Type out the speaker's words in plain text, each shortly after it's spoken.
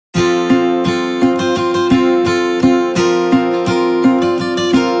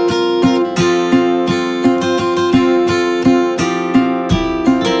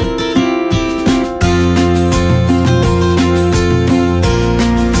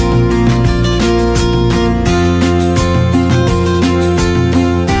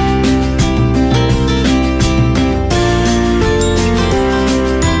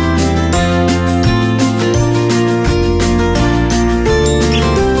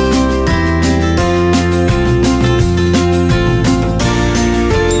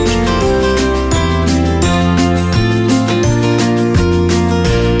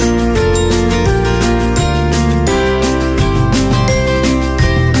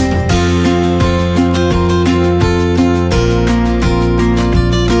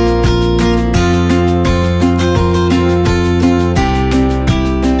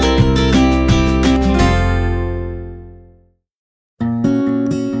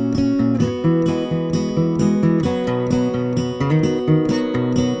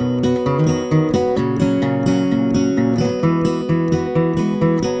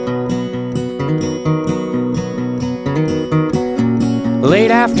Late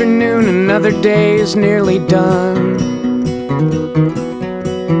afternoon, another day is nearly done.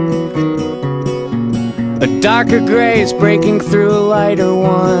 A darker gray is breaking through a lighter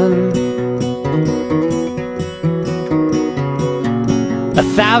one.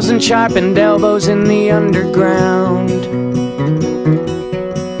 1,000 sharpened elbows in the underground.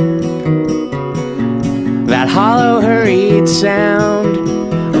 That hollow, hurried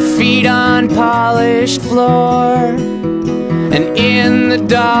sound of feet on polished floor. And in the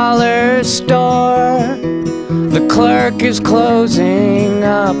dollar store, the clerk is closing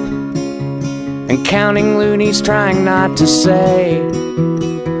up and counting loonies, trying not to say,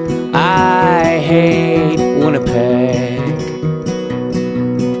 I hate Winnipeg.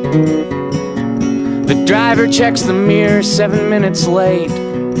 The driver checks the mirror 7 minutes late.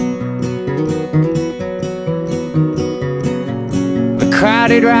 The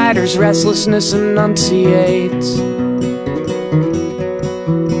crowded rider's restlessness enunciates.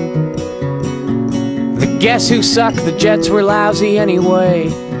 The guess who sucked, the Jets were lousy anyway.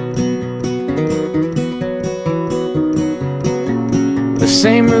 The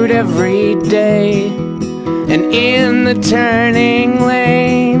same route every day, and in the turning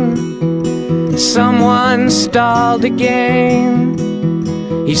lane, someone stalled again.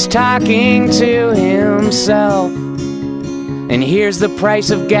 He's talking to himself, and hears the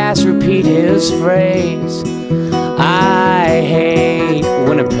price of gas repeat his phrase, I hate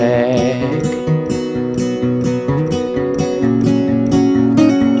Winnipeg.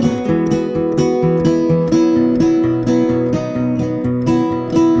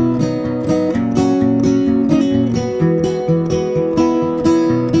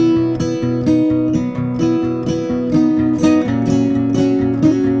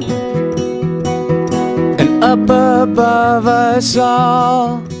 Up above us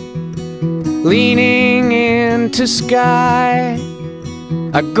all, leaning into sky,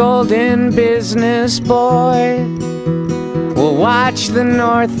 a golden business boy will watch the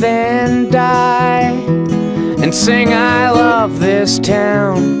north end die and sing I love this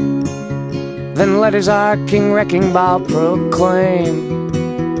town, then let his arcing wrecking ball proclaim,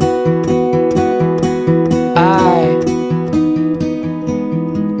 I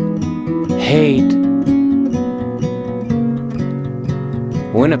hate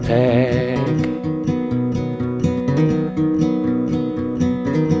Winnipeg.